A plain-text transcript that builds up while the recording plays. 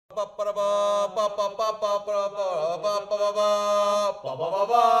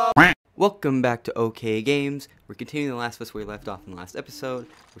Welcome back to OhKay Games. We're continuing The Last of Us where we left off in the last episode,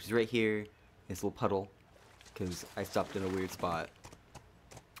 which is right here in this little puddle, because I stopped in a weird spot.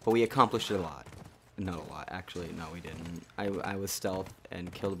 But we accomplished it a lot. Not a lot, actually. No, we didn't. I was stealth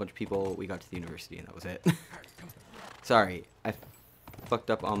and killed a bunch of people. We got to the university and that was it. Sorry, I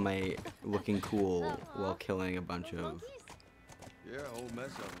fucked up on my looking cool while killing a bunch of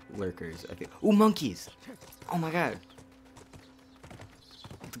lurkers, I think. Ooh, monkeys! Oh my god.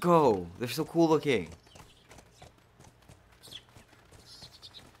 Let's go. They're so cool looking.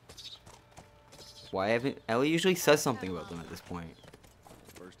 Why haven't Ellie usually says something about them at this point?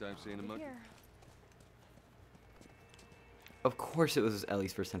 First time seeing a monkey. Of course it was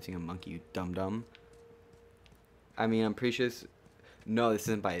Ellie's first time seeing a monkey, you dum-dum. I mean, I'm pretty sure no, this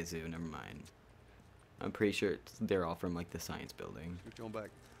isn't by a zoo, never mind. I'm pretty sure they're all from, like, the science building. You're going back.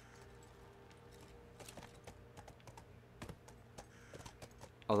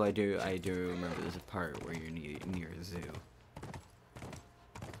 Although I do remember there's a part where you're near a zoo.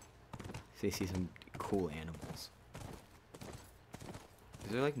 So you see some cool animals.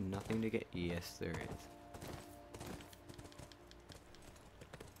 Is there, like, nothing to get? Yes, there is.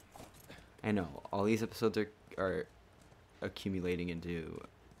 I know, all these episodes are accumulating into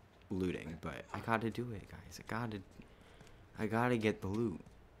looting, but I gotta do it, guys. I gotta get the loot.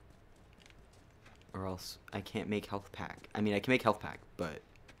 Or else I can't make health pack. I mean, I can make health pack, but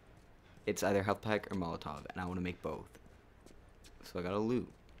it's either health pack or Molotov, and I want to make both. So I gotta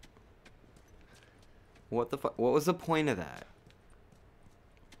loot. What the fuck? What was the point of that?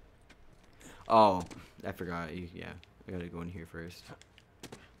 Oh, I forgot. Yeah, I gotta go in here first.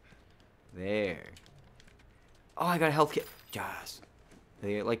 There. Oh, I got a health kit. Yes.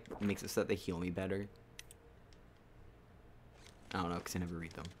 They, like, makes it so that they heal me better. I don't know, because I never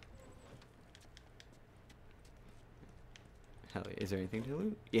read them. Hell, is there anything to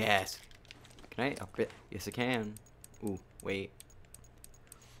loot? Yes. Can I up it? Yes, I can. Ooh, wait.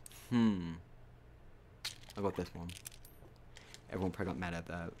 I'll go with this one. Everyone probably got mad at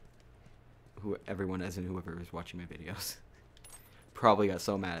that. Everyone, as in whoever was watching my videos. Probably got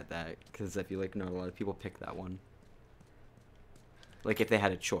so mad at that, because I feel like not a lot of people pick that one. Like, if they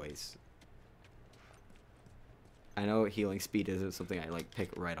had a choice. I know healing speed isn't something I, like,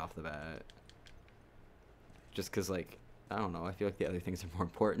 pick right off the bat. Just because, like, I don't know, I feel like the other things are more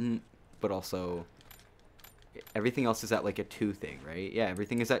important, but also, everything else is at, like, a 2 thing, right? Yeah,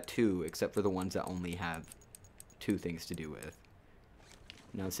 everything is at 2, except for the ones that only have 2 things to do with.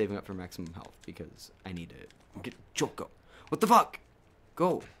 Now I'm saving up for maximum health, because I need it. Get Joko! What the fuck?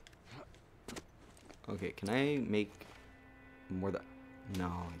 Go! Okay, can I make more than... No,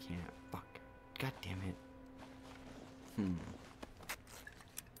 I can't. Fuck. God damn it.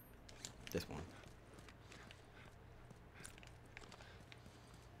 This one.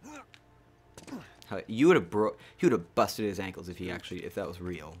 He would have busted his ankles if that was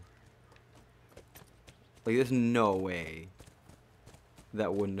real. Like, there's no way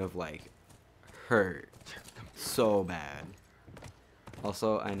that wouldn't have, like, hurt so bad.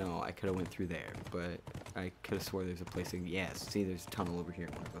 Also, I know I could have went through there, but I could have swore there's a place. Yes, see, there's a tunnel over here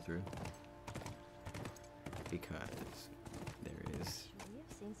I want to go through. Because there is. Should we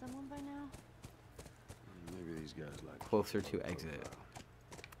have seen someone by now? Maybe these guys like Closer to exit.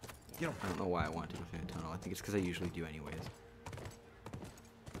 I don't know why I want to go through the tunnel. I think it's because I usually do anyways.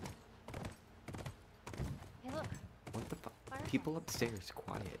 Hey, look. What the fuck? People upstairs,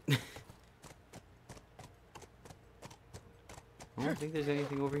 quiet. I don't think there's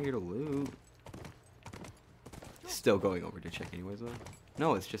anything over here to loot. Still going over to check anyways though.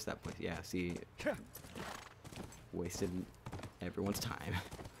 No, it's just that place. Yeah, see. Wasted everyone's time.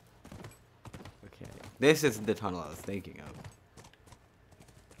 Okay. This is the tunnel I was thinking of.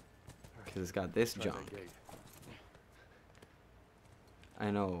 Because it's got this junk.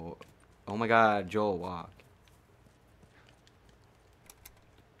 I know. Oh my god, Joel, walk.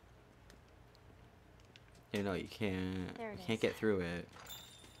 You know, you can't get through it.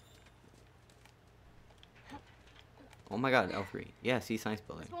 Oh my god, L3. Yeah, see, science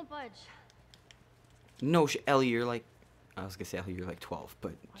building. This won't budge. No, Ellie, you're like... I was gonna say Ellie, you're like 12,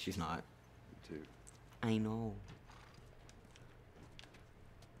 but she's not. too. I know.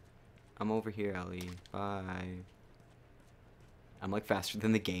 I'm over here, Ellie. Bye. I'm like faster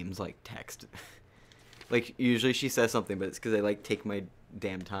than the game's like text. Like, usually she says something, but it's because I like take my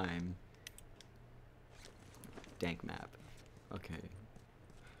damn time. Dank map. Okay.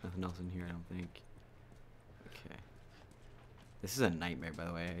 Nothing else in here, I don't think. Okay. This is a nightmare, by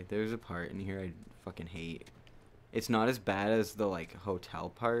the way. There's a part in here I fucking hate. It's not as bad as the like hotel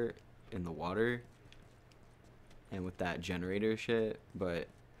part in the water and with that generator shit, but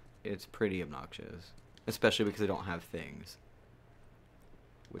it's pretty obnoxious, especially because I don't have things,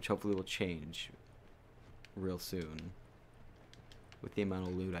 which hopefully will change real soon with the amount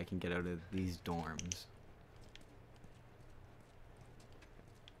of loot I can get out of these dorms.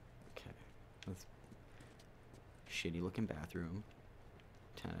 Okay, that's shitty looking bathroom.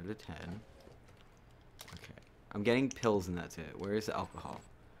 10 out of 10. Okay, I'm getting pills and that's it. Where is the alcohol?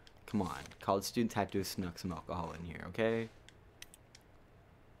 Come on, college students have to have snuck some alcohol in here, okay?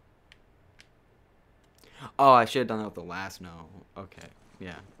 Oh, I should have done that with the last no. Okay,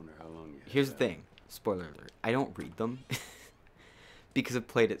 yeah. Wonder how long you had Here's the that. thing. Spoiler alert. I don't read them because I've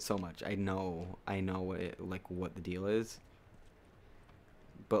played it so much. I know what it, like what the deal is.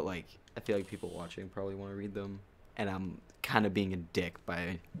 But like, I feel like people watching probably want to read them, and I'm kind of being a dick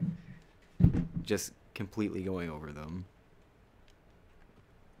by just completely going over them.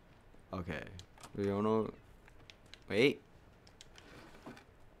 Okay, we don't know. Wait.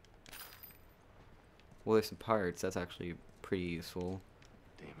 Well, there's some parts. That's actually pretty useful.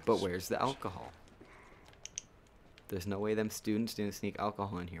 Damn it, But where's the alcohol? There's no way them students didn't sneak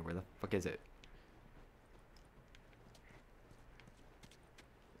alcohol in here. Where the fuck is it?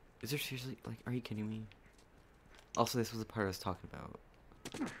 Is there seriously, like, are you kidding me? Also, this was the part I was talking about.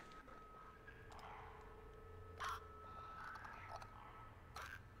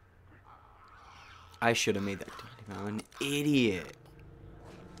 I should have made that. I'm an idiot.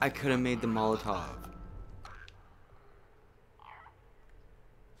 I could have made the Molotov.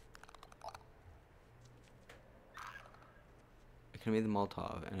 I could have made the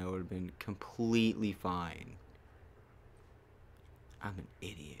Molotov, and I would have been completely fine. I'm an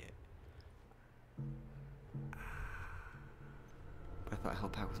idiot. But I thought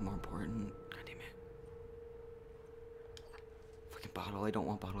health pack was more important. God damn it. Fucking bottle. I don't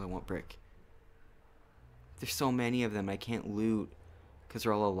want bottle. I want brick. There's so many of them. I can't loot because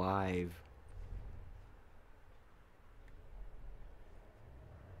they're all alive.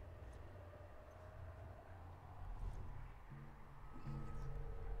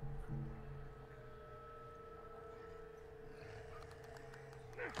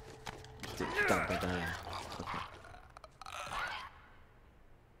 Stop by dying. Okay.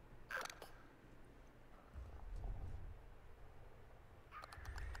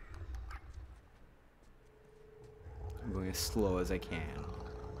 I'm going as slow as I can.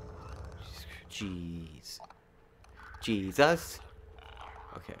 Jeez. Jesus.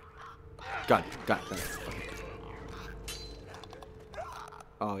 Okay. Got it. Okay.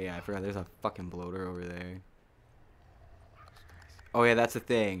 Oh yeah, I forgot there's a fucking bloater over there. Oh yeah, that's the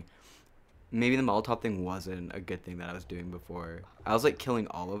thing. Maybe the Molotov thing wasn't a good thing that I was doing before. I was like killing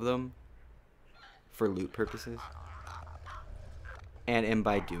all of them for loot purposes. And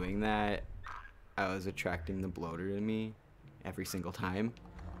by doing that, I was attracting the bloater to me every single time.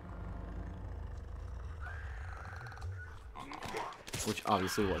 Which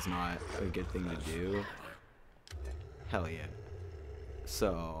obviously was not a good thing to do. Hell yeah.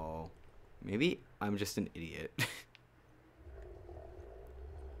 So, maybe I'm just an idiot.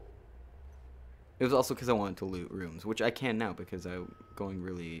 It was also because I wanted to loot rooms, which I can now because I'm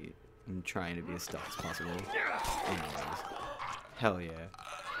trying to be as stealth as possible. Anyways. Hell yeah.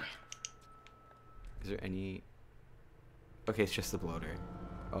 Is there any... Okay, it's just the bloater.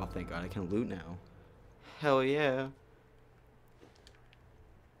 Oh, thank God, I can loot now. Hell yeah.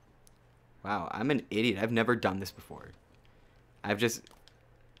 Wow, I'm an idiot. I've never done this before. I've just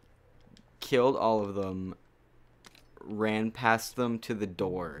killed all of them, ran past them to the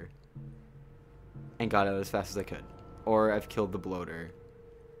door, and got out as fast as I could. Or I've killed the bloater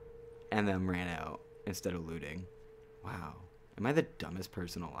and then ran out instead of looting. Wow. Am I the dumbest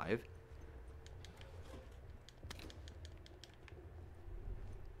person alive?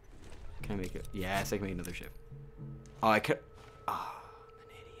 Can I make it? Yes, I can make another ship. Oh, I could. Oh, I'm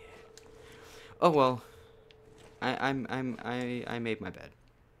an idiot. Oh well. I made my bed.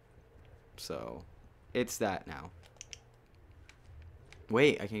 So, it's that now.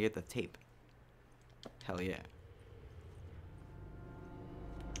 Wait, I can get the tape. Hell yeah.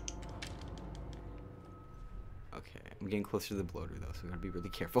 Okay, I'm getting closer to the bloater though, so we gotta be really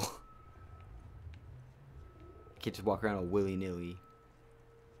careful. Can't just walk around all willy-nilly.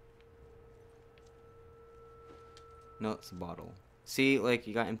 No, it's a bottle. See, like,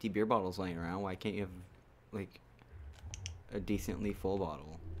 you got empty beer bottles laying around. Why can't you have, like, a decently full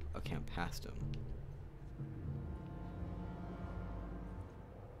bottle? Okay, I'm past him.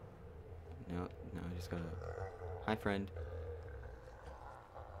 No, I just gotta... Hi, friend.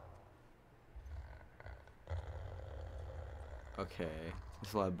 Okay.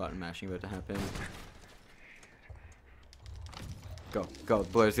 There's a lot of button mashing about to happen. Go, go.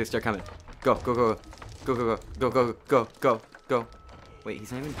 Blair's gonna start coming. Go, go, go, go, go, go, go, go, go, go. Wait,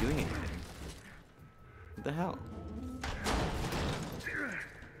 he's not even doing anything. What the hell?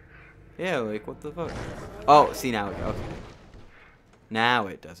 Yeah, like, what the fuck? Oh, see, now, okay. Now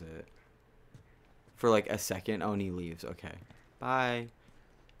it does it. For like a second. Oh, and he leaves. Okay. Bye.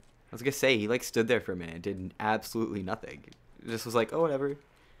 I was gonna say, he like stood there for a minute, did absolutely nothing. Just was like, oh, whatever.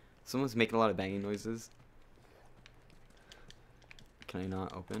 Someone's making a lot of banging noises. Can I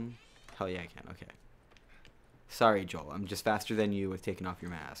not open? Hell yeah, I can. Okay. Sorry, Joel. I'm just faster than you with taking off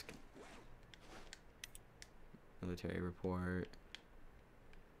your mask. Military report.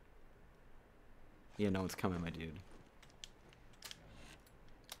 Yeah, no one's coming, my dude.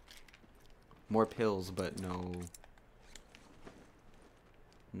 More pills, but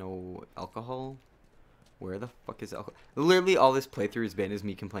no alcohol. Where the fuck is alcohol? Literally, all this playthrough has been is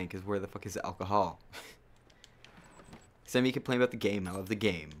me complaining because where the fuck is the alcohol? Instead of me complaining about the game, I love the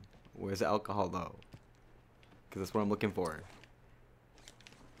game. Where's the alcohol though? Because that's what I'm looking for.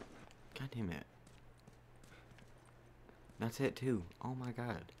 God damn it. That's it too. Oh my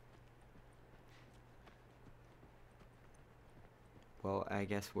god. Well, I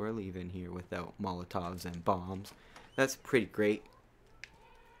guess we're leaving here without Molotovs and bombs. That's pretty great.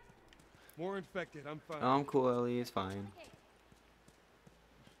 More infected. I'm fine. Oh, I'm cool, Ellie. It's fine.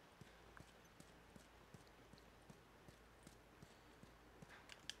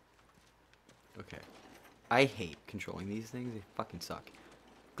 Okay. I hate controlling these things. They fucking suck.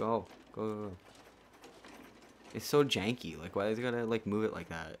 Go. Go, go, go. It's so janky. Like, why is it gotta, like, move it like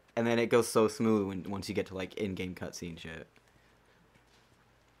that? And then it goes so smooth once you get to, like, in-game cutscene shit.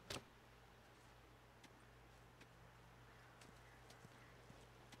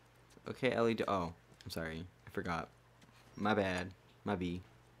 Okay, Ellie. Oh, I'm sorry. I forgot. My bad. My B.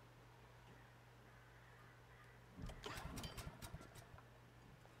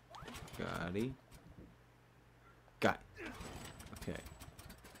 Got it. Got it. Okay.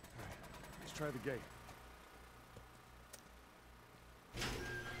 Let's try the gate. You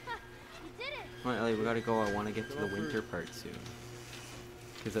did it! Come on, Ellie. We gotta go. I want to get to the winter part soon.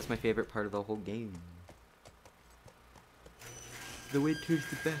 Because that's my favorite part of the whole game. The winter's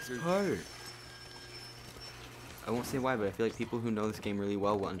the best part. I won't say why, but I feel like people who know this game really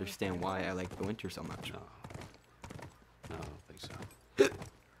well will understand why I like the winter so much. No, I don't think so.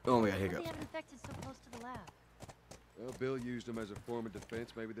 Oh my god, How hiccups. they have infected so close to the lab? Well, Bill used them as a form of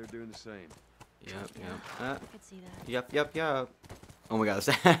defense. Maybe they're doing the same. Yep, Yeah, yep. I could see that. Yep. Oh my god,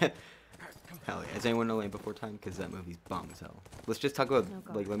 hell yeah. Does anyone know Land Before Time? Because that movie's bomb as hell. Let's just talk about, No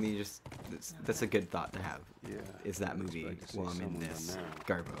like, let me just, that's a good thought to have. Yeah. Is that movie Expect to see while I'm in someone this by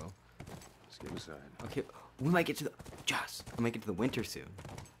now. Garbo. Let's get inside. Okay, we might get to the, Joss, we might get to the winter soon.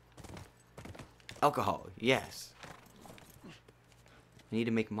 Alcohol, yes. I need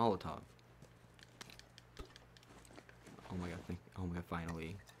to make Molotov. Oh my god,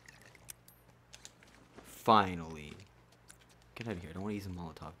 finally. Finally. Get out of here, I don't want to use a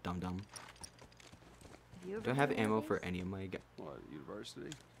Molotov, dum-dum. Have you ever Do I have done one ammo of for these? any of my What, university?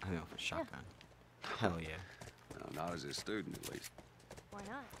 I have ammo for shotgun. Hell yeah. No, not as a student, at least. Why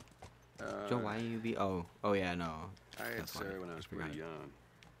not? Joe, why you be, oh yeah, no. I had That's why Sarah when I was forgot. pretty young.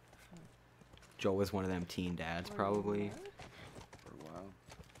 Joe was one of them teen dads, Were you probably. married? For a while.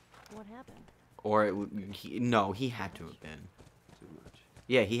 What happened? Or no, he had to have been. Too much.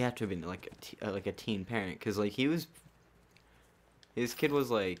 Yeah, he had to have been like a teen parent, cause like his kid was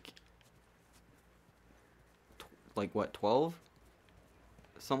like what, 12,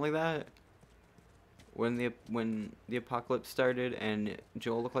 something like that. When the apocalypse started, and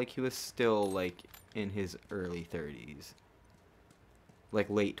Joel looked like he was still like in his early 30s, like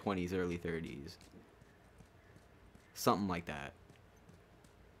late 20s, early 30s, something like that.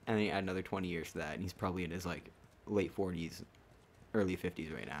 And then you add another 20 years to that, and he's probably in his like late 40s, early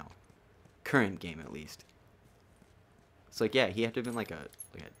 50s right now. Current game, at least. So like, yeah, he had to have been like a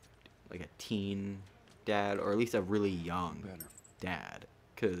teen dad, or at least a really young Better. dad,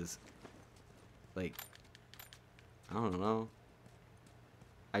 cause like, I don't know.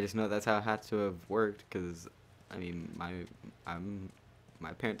 I just know that's how it had to have worked, cause I mean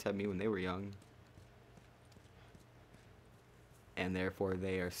my parents had me when they were young. And therefore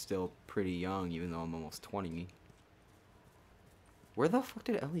they are still pretty young, even though I'm almost 20. Where the fuck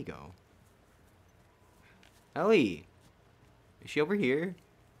did Ellie go? Ellie! Is she over here?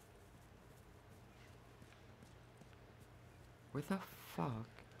 Where the fuck?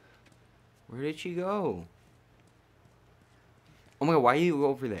 Where did she go? Oh my god, why are you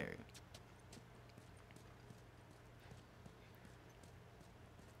over there?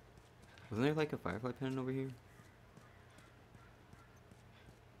 Wasn't there like a firefly pendant over here?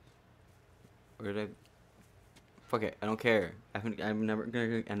 Or did I... Fuck it, I don't care. I'm never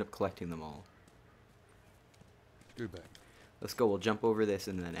gonna end up collecting them all. Good back. Let's go, we'll jump over this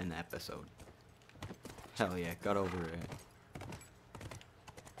and then end the episode. Hell yeah, got over it.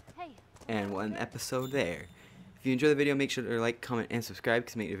 Hey. And we'll end the episode there. If you enjoy the video, make sure to like, comment, and subscribe,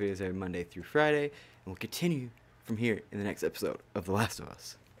 because I make the videos every Monday through Friday. And we'll continue from here in the next episode of The Last of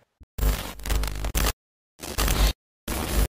Us.